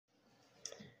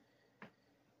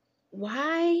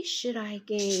Why should I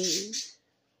gain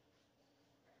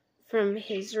from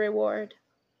his reward?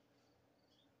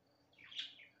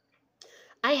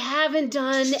 I haven't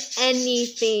done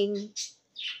anything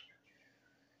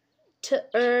to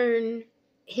earn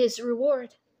his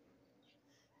reward.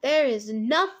 There is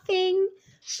nothing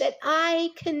that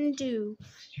I can do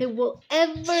that will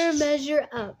ever measure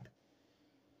up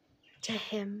to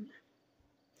him.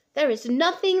 There is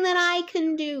nothing that I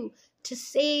can do to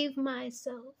save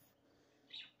myself.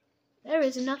 There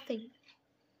is nothing.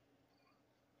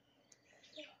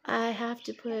 I have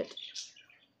to put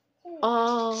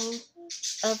all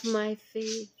of my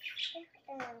faith,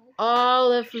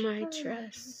 all of my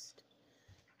trust,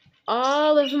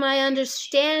 all of my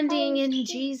understanding in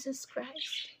Jesus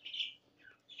Christ.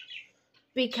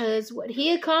 Because what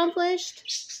he accomplished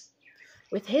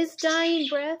with his dying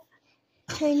breath,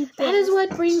 that is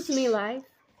what brings me life.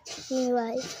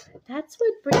 That's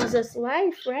what brings us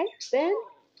life, right, Ben?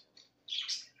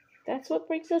 That's what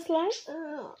brings us life?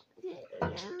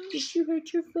 Did you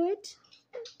hurt your foot?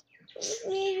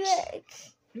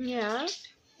 Yeah.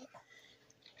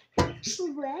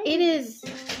 It is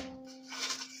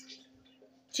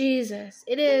Jesus.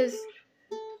 It is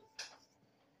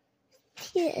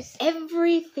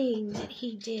everything that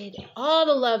he did, all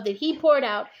the love that he poured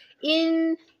out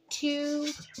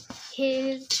into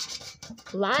his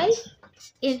life,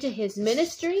 into his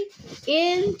ministry,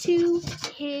 into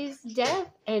his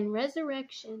death and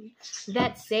resurrection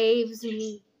that saves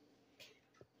me.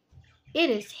 It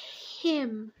is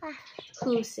him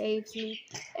who saves me.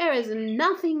 There is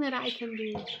nothing that I can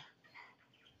do.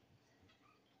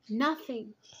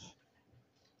 Nothing.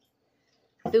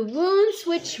 The wounds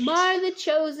which mar the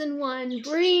chosen one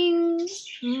bring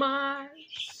my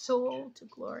soul to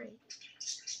glory.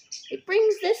 It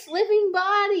brings this living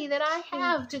body that I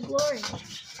have to glory.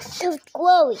 To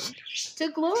glory. To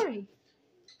glory.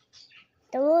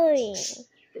 Glory.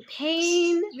 The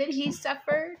pain that he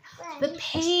suffered, the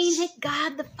pain that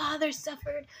God the Father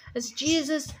suffered as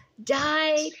Jesus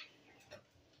died,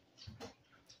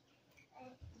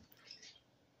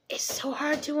 is so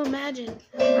hard to imagine.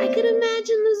 I could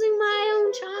imagine losing my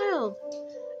own child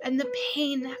and the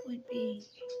pain that would be.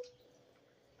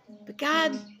 But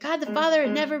God the Father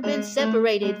had never been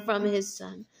separated from his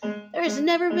Son. There has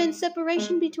never been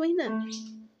separation between them.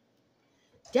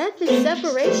 Death is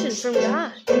separation from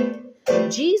God.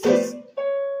 Jesus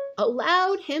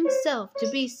allowed himself to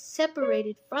be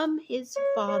separated from his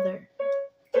Father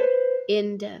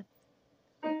in death,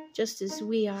 just as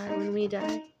we are when we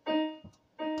die.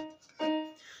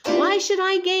 Why should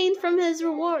I gain from his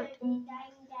reward?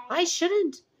 I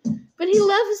shouldn't. But he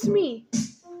loves me.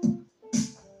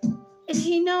 And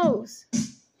he knows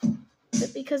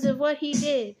that because of what he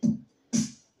did,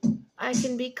 I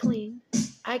can be clean.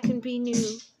 I can be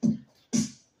new.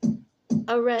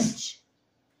 A wretch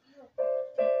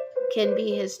can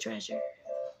be his treasure.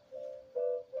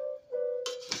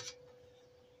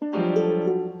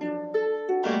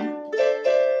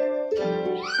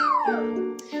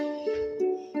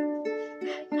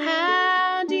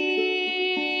 How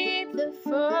deep the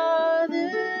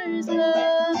Father's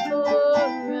love for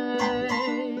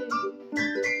us,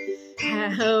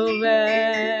 how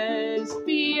vast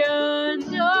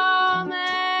beyond all measure.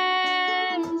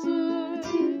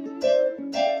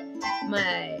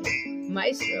 My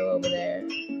maestro over there,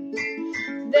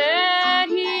 that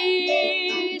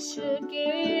he should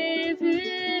give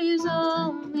his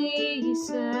only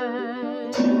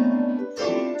Son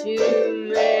to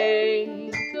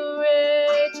make a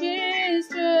wretch's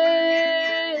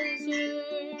treasure.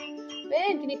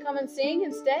 Ben, can you come and sing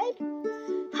instead?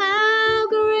 How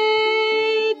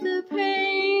great the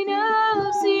pain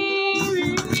of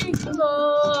seeing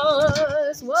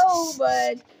lost. Whoa,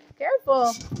 bud,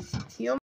 careful.